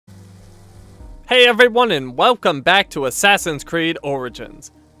Hey everyone, and welcome back to Assassin's Creed Origins.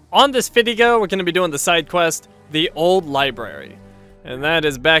 On this video, we're going to be doing the side quest, The Old Library. And that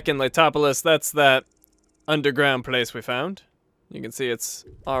is back in Letopolis. That's that underground place we found. You can see it's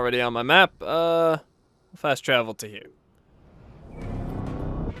already on my map. Fast travel to here.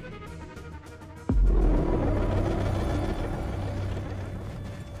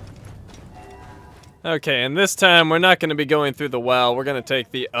 Okay, and this time we're not going to be going through the well. We're going to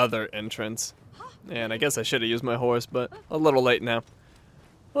take the other entrance. And I guess I should have used my horse, but a little late now.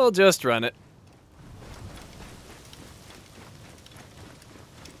 We'll just run it.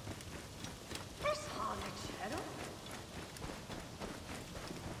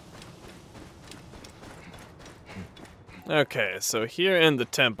 Okay, so here in the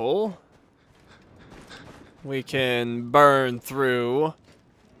temple, we can burn through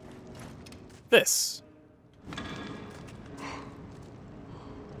this.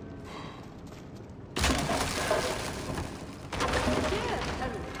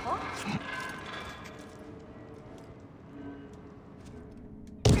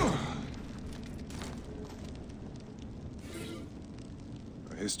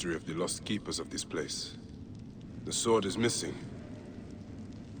 History of the lost keepers of this place. The sword is missing.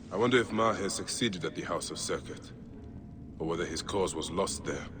 I wonder if Mahes succeeded at the House of Circuit, or whether his cause was lost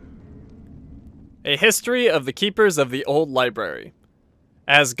there. A history of the keepers of the old library.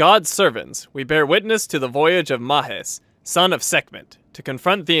 As God's servants, we bear witness to the voyage of Mahes, son of Sekhmet, to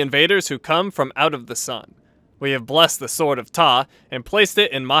confront the invaders who come from out of the sun. We have blessed the sword of Ta and placed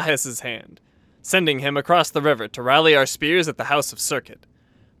it in Mahes' hand, sending him across the river to rally our spears at the House of Circuit.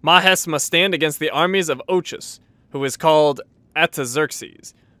 Mahes must stand against the armies of Ochus, who is called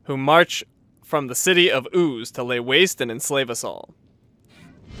Artaxerxes, who march from the city of Uz to lay waste and enslave us all.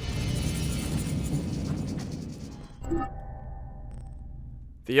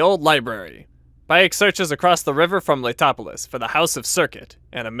 The Old Library. Bayek searches across the river from Letopolis for the House of Circuit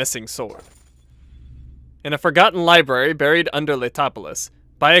and a missing sword. In a forgotten library buried under Letopolis,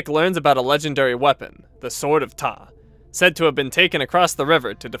 Bayek learns about a legendary weapon, the Sword of Ta, said to have been taken across the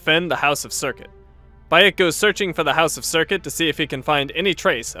river to defend the House of Circuit. Bayek goes searching for the House of Circuit to see if he can find any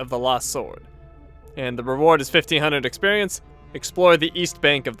trace of the lost sword. And the reward is 1500 experience. Explore the east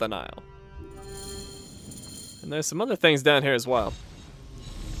bank of the Nile. And there's some other things down here as well.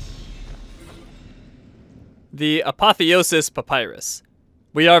 The Apotheosis Papyrus.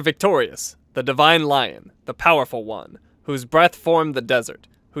 We are victorious, the divine lion, the powerful one, whose breath formed the desert,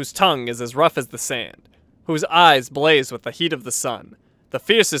 whose tongue is as rough as the sand, whose eyes blaze with the heat of the sun. The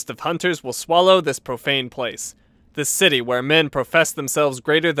fiercest of hunters will swallow this profane place, this city where men profess themselves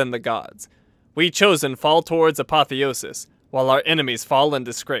greater than the gods. We chosen fall towards apotheosis, while our enemies fall in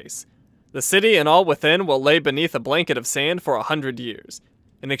disgrace. The city and all within will lay beneath a blanket of sand for 100 years.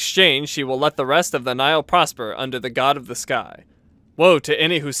 In exchange, she will let the rest of the Nile prosper under the god of the sky. Woe to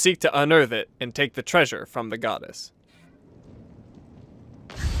any who seek to unearth it and take the treasure from the goddess.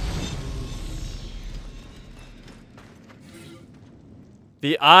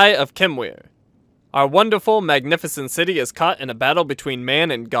 The Eye of Kemwir. Our wonderful, magnificent city is caught in a battle between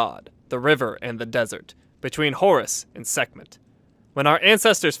man and God, the river and the desert, between Horus and Sekhmet. When our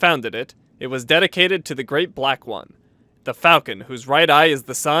ancestors founded it, it was dedicated to the Great Black One, the falcon whose right eye is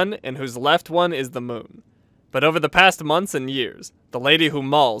the sun and whose left one is the moon. But over the past months and years, the lady who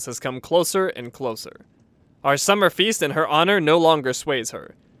mauls has come closer and closer. Our summer feast in her honor no longer sways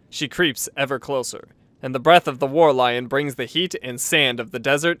her. She creeps ever closer, and the breath of the war lion brings the heat and sand of the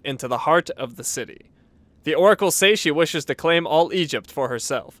desert into the heart of the city. The oracles say she wishes to claim all Egypt for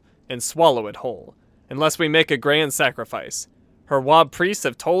herself, and swallow it whole, unless we make a grand sacrifice. Her Wab priests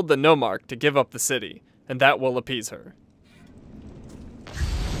have told the nomarch to give up the city, and that will appease her.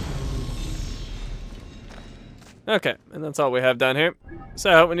 Okay, and that's all we have down here.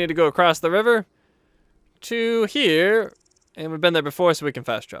 So, we need to go across the river to here, and we've been there before, so we can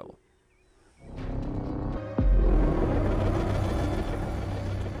fast travel.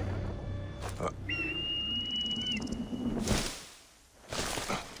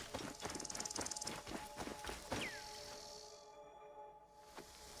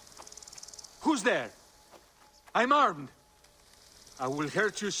 Who's there? I'm armed. I will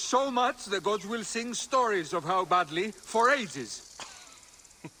hurt you so much the gods will sing stories of how badly for ages.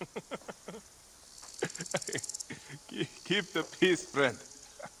 Keep the peace, friend.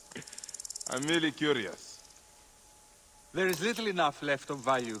 I'm really curious. There is little enough left of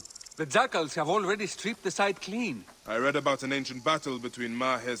value. The jackals have already stripped the site clean. I read about an ancient battle between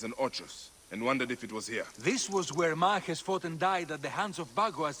Mahes and Ochus, and wondered if it was here. This was where Mahes fought and died at the hands of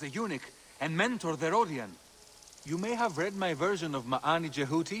Bigo as the eunuch, and mentor the Rodian. You may have read my version of Ma'ani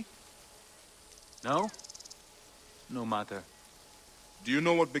Jehuti. No? No matter. Do you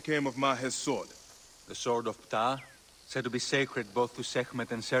know what became of Mahe's sword? The sword of Ptah, said to be sacred both to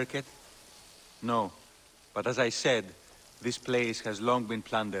Sekhmet and Serket? No. But as I said, this place has long been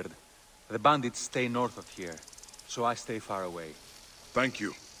plundered. The bandits stay north of here, so I stay far away. Thank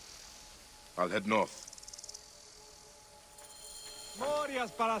you. I'll head north.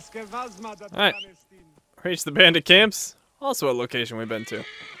 Alright. Reach the bandit camps. Also a location we've been to.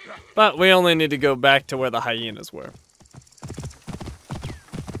 But we only need to go back to where the hyenas were.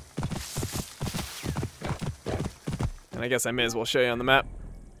 And I guess I may as well show you on the map.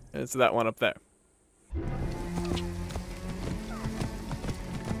 It's that one up there.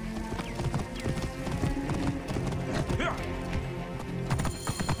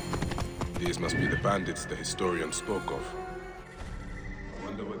 These must be the bandits the historian spoke of. I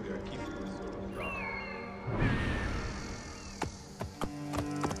wonder what they are keeping the sword of Ptah.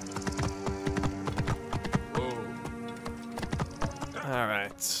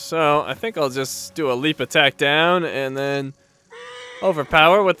 Alright, so I think I'll just do a leap attack down and then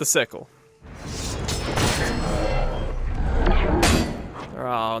overpower with the sickle. They're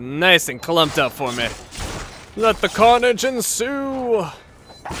all nice and clumped up for me. Let the carnage ensue!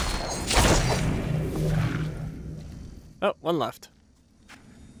 Oh, one left.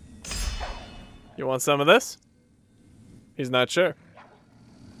 You want some of this? He's not sure.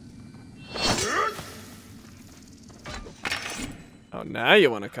 Oh, now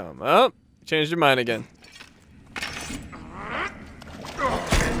you want to come. Oh, changed your mind again.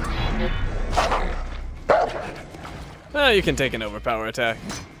 Oh, you can take an overpower attack.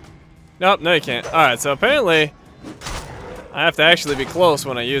 Nope, no you can't. Alright, so apparently I have to actually be close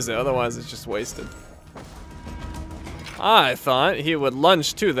when I use it, otherwise it's just wasted. I thought he would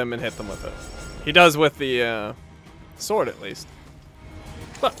lunge to them and hit them with it. He does with the sword, at least.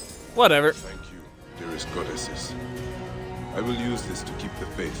 But, whatever. Thank you, dearest goddesses. I will use this to keep the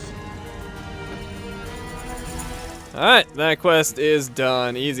faith. Alright, that quest is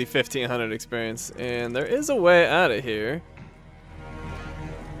done. Easy 1500 experience. And there is a way out of here.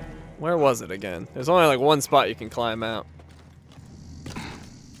 Where was it again? There's only like one spot you can climb out.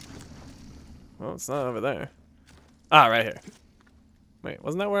 Well, it's not over there. Ah, right here. Wait,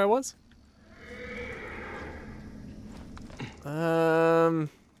 wasn't that where I was? Oh,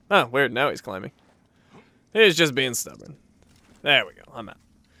 weird. Now he's climbing. He's just being stubborn. There we go. I'm out.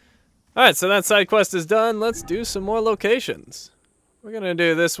 Alright, so that side quest is done. Let's do some more locations. We're gonna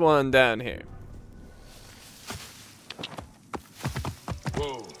do this one down here.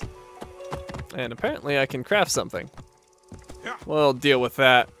 Whoa. And apparently I can craft something. We'll deal with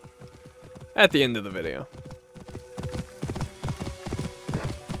that at the end of the video.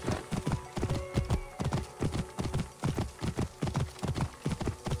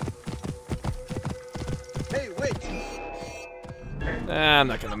 I'm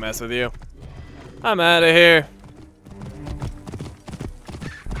not gonna mess with you. I'm out of here.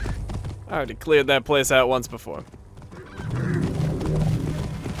 I already cleared that place out once before.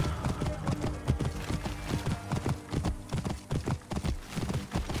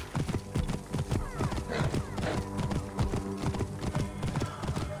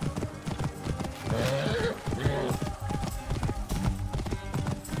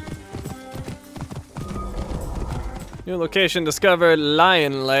 New location discovered,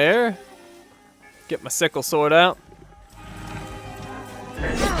 lion lair. Get my sickle sword out.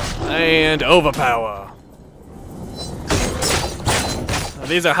 And overpower. Now,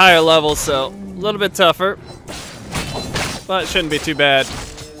 these are higher levels, so a little bit tougher. But it shouldn't be too bad.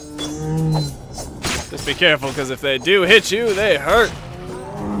 Just be careful, because if they do hit you, they hurt.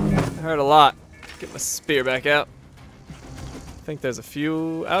 They hurt a lot. Get my spear back out. I think there's a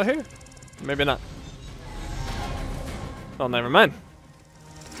few out here. Maybe not. Oh, never mind.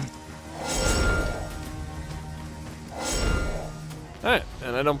 Alright,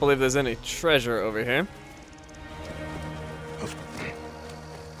 and I don't believe there's any treasure over here.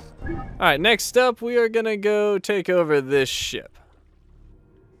 Alright, next up we are gonna go take over this ship.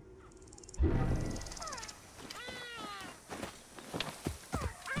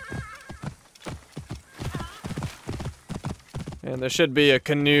 And there should be a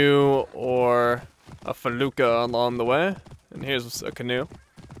canoe or a felucca along the way. And here's a canoe.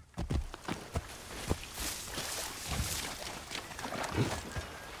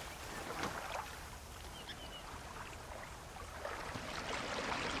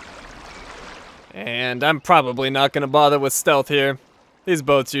 And I'm probably not going to bother with stealth here. These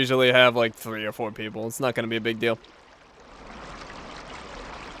boats usually have like 3 or 4 people. It's not going to be a big deal.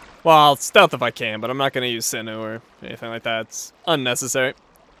 Well, I'll stealth if I can, but I'm not going to use sinew or anything like that. It's unnecessary.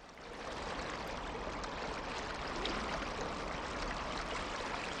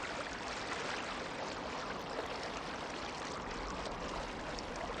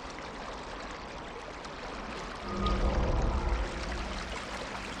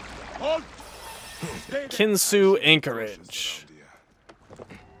 Kinsu Anchorage.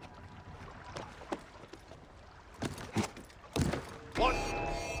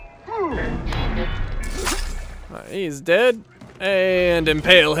 Alright, he's dead. And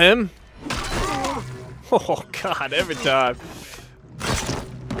impale him. Oh god, every time.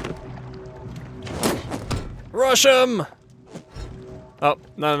 Rush him! Oh,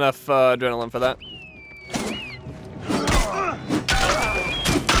 not enough adrenaline for that.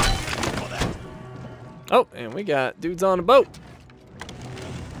 Oh, and we got dudes on a boat.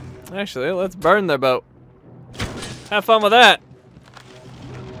 Actually, let's burn their boat. Have fun with that.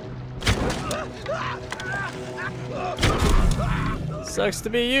 Sucks to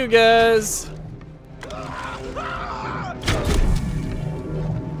be you guys.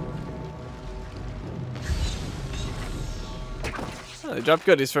 Oh, they dropped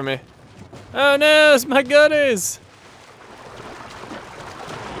goodies for me. Oh no, it's my goodies.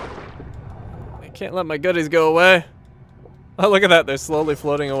 I can't let my goodies go away. Oh, look at that, they're slowly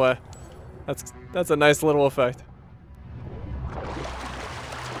floating away. That's a nice little effect.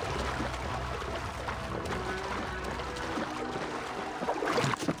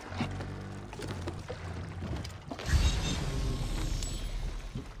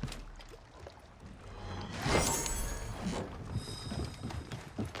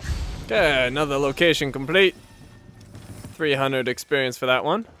 Okay, another location complete. 300 experience for that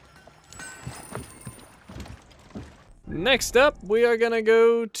one. Next up, we are gonna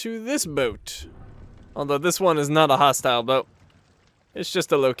go to this boat. Although this one is not a hostile boat. It's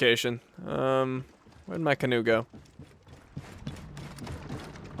just a location. Where'd my canoe go?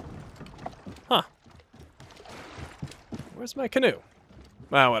 Huh. Where's my canoe?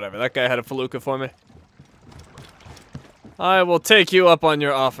 Ah, whatever. That guy had a felucca for me. I will take you up on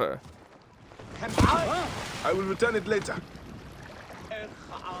your offer. I will return it later.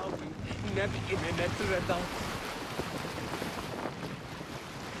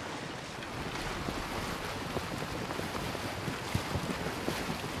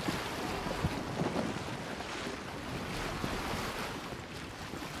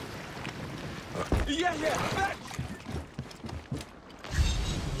 Yeah.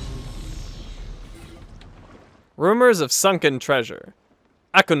 Rumors of sunken treasure.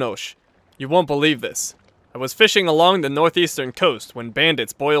 Akunosh, you won't believe this. I was fishing along the northeastern coast when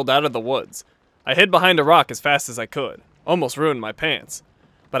bandits boiled out of the woods. I hid behind a rock as fast as I could. Almost ruined my pants.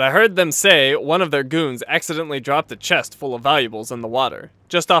 But I heard them say one of their goons accidentally dropped a chest full of valuables in the water,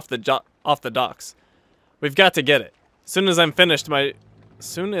 just off the docks. We've got to get it. Soon as I'm finished my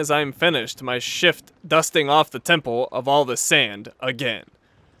shift dusting off the temple of all the sand again.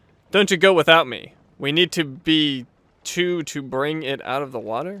 Don't you go without me. We need to be two to bring it out of the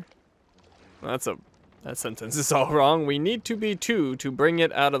water? That sentence is all wrong. We need to be two to bring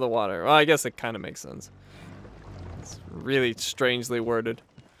it out of the water. Well, I guess it kind of makes sense. It's really strangely worded.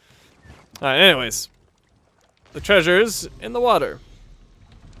 Alright, anyways. The treasure's in the water.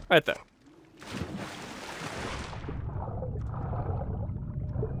 Right there.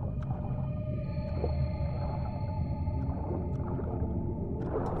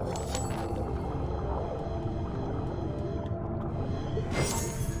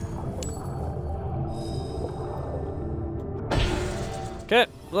 Okay,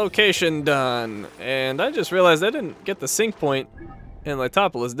 location done. And I just realized I didn't get the sync point in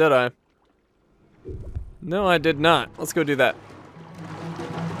Litopolis, did I? No, I did not. Let's go do that.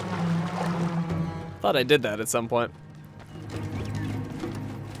 Thought I did that at some point.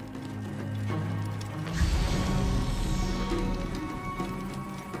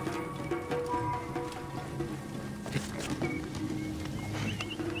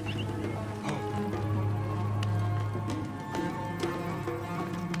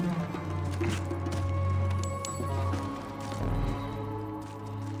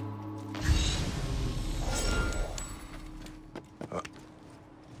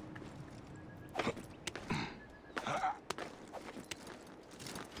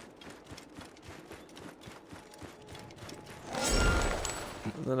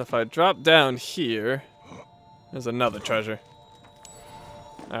 And then if I drop down here, there's another treasure.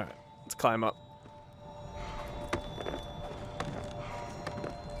 Alright, let's climb up.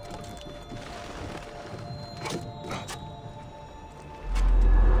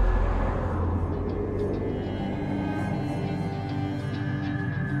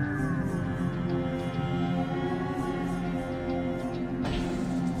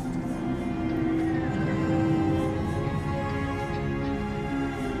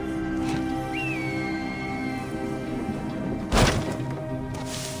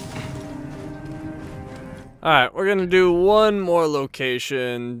 Alright, we're gonna do one more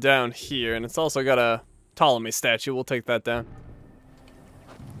location down here, and it's also got a Ptolemy statue. We'll take that down.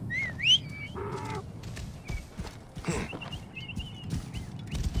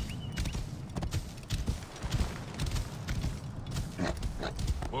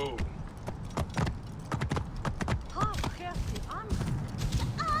 Whoa.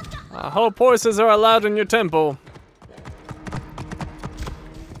 I hope horses are allowed in your temple.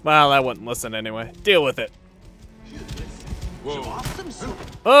 Well, I wouldn't listen anyway. Deal with it. Whoa.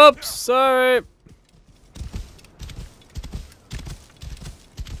 Oops, sorry.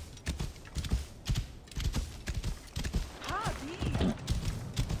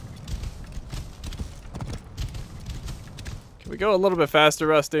 Can we go a little bit faster,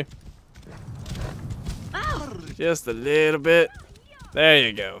 Rusty? Just a little bit. There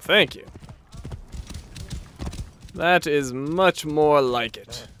you go. Thank you. That is much more like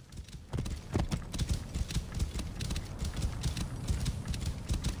it.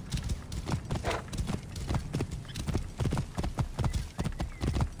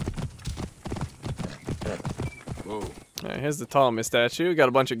 Whoa. Alright, here's the Ptolemy statue. Got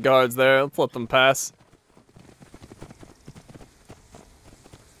a bunch of guards there. Let's let them pass.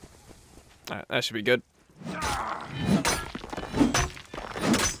 Alright, that should be good.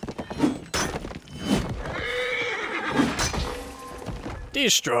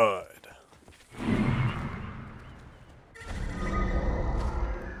 Destroyed.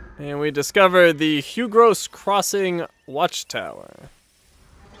 And we discovered the Hugros Crossing Watchtower.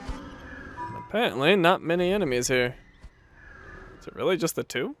 Apparently, not many enemies here. Is it really just the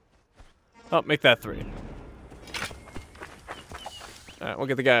two? Oh, make that 3. Alright, we'll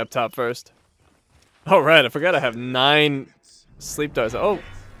get the guy up top first. Oh, right, I forgot I have 9 sleep darts. Oh,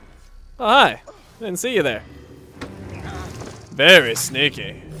 hi. Didn't see you there. Very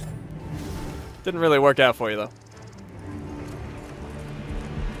sneaky. Didn't really work out for you, though.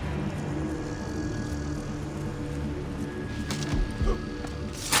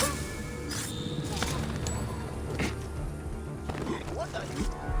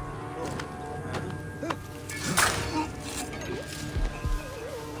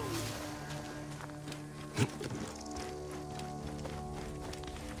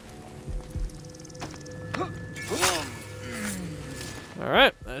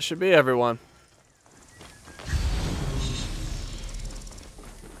 Alright, that should be everyone.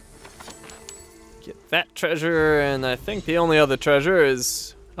 Get that treasure, and I think the only other treasure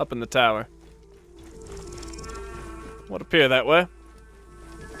is up in the tower. Would appear that way.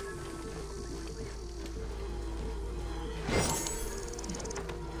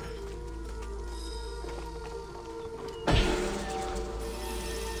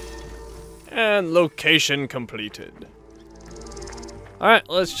 And location completed. Alright,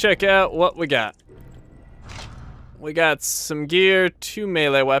 let's check out what we got. We got some gear, 2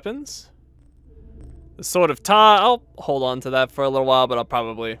 melee weapons. The Sword of Ta, I'll hold on to that for a little while, but I'll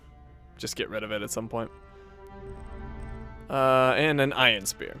probably just get rid of it at some point. And an Iron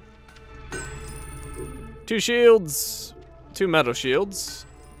Spear. 2 shields, 2 metal shields,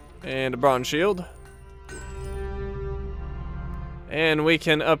 and a bronze shield. And we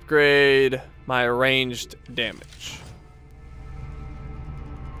can upgrade my ranged damage.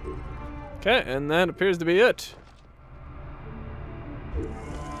 Okay, and that appears to be it.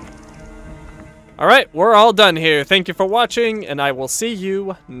 Alright, we're all done here. Thank you for watching, and I will see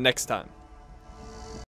you next time.